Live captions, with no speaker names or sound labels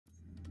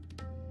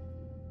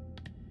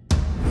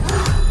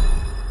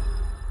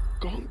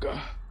Conga.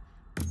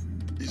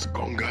 Is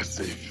Conga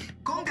safe?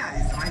 Conga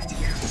is right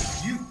here.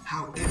 You,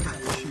 however,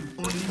 should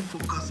only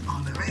focus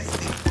on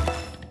resting.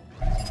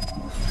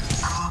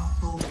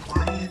 Awful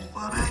quiet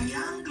for a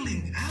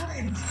youngling,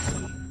 aren't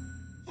he?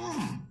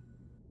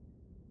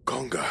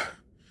 Conga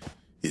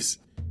is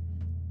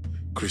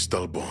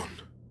crystal born.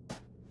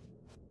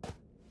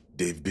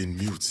 They've been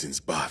mute since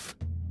birth.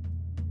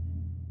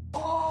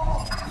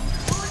 Oh,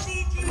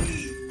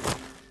 Odiji!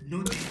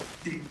 Noted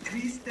the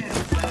crystal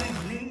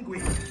sign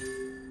language.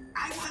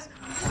 I was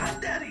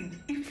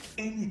wondering if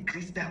any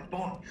crystal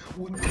born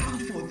would come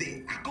for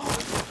the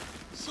accord.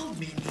 So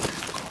many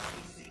accords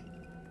missing.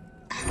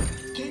 I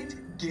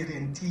can't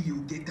guarantee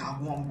you get a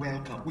warm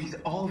welcome with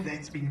all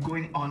that's been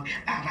going on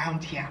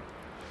around here.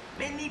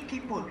 Many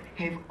people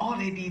have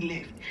already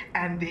left,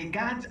 and the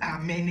guards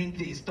are manning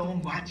the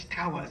stone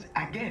watchtowers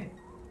again.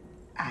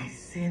 I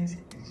sense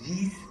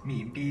this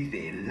may be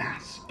the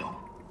last storm,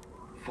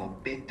 for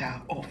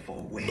better or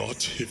for worse.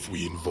 Not if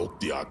we invoke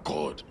the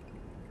accord.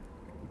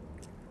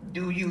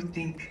 Do you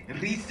think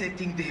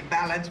resetting the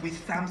balance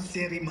with some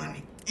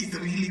ceremony is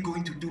really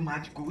going to do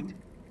much good?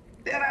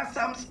 There are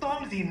some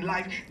storms in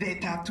life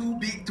that are too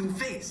big to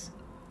face.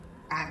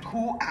 And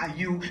who are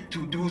you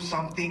to do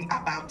something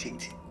about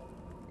it?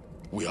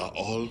 We are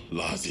all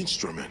La's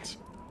instrument.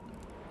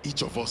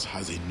 Each of us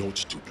has a note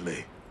to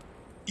play,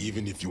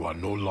 even if you are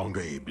no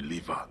longer a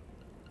believer,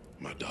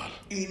 Madal.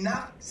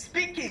 Enough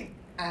speaking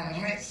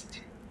and rest.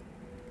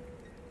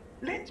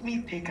 Let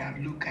me take a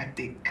look at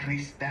the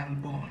crystal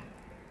ball.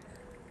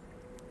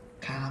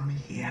 Come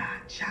here,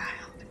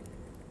 child.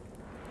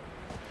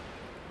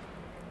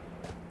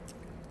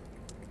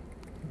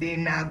 The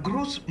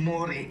Nagrus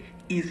More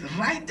is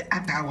right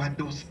at our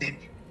doorstep.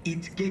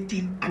 It's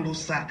getting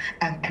closer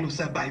and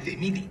closer by the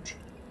minute.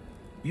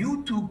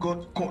 You two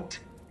got caught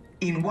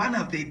in one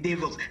of the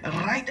devils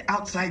right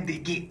outside the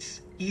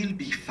gates. He'll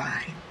be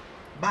fine,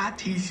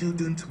 but he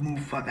shouldn't move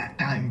for the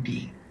time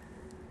being.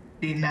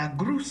 The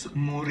Nagrus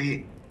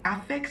More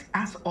affects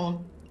us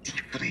all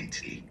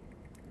differently.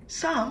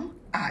 Some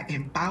are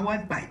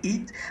empowered by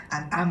it,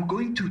 and I'm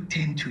going to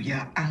tend to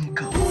your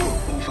uncle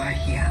over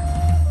here.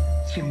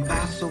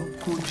 Chimbaso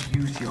could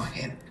use your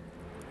help.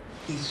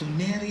 The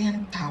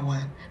Sonarian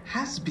Tower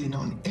has been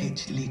on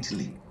edge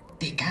lately.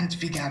 They can't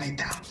figure it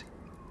out.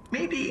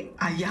 Maybe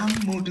a young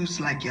modus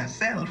like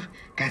yourself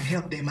can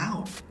help them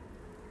out.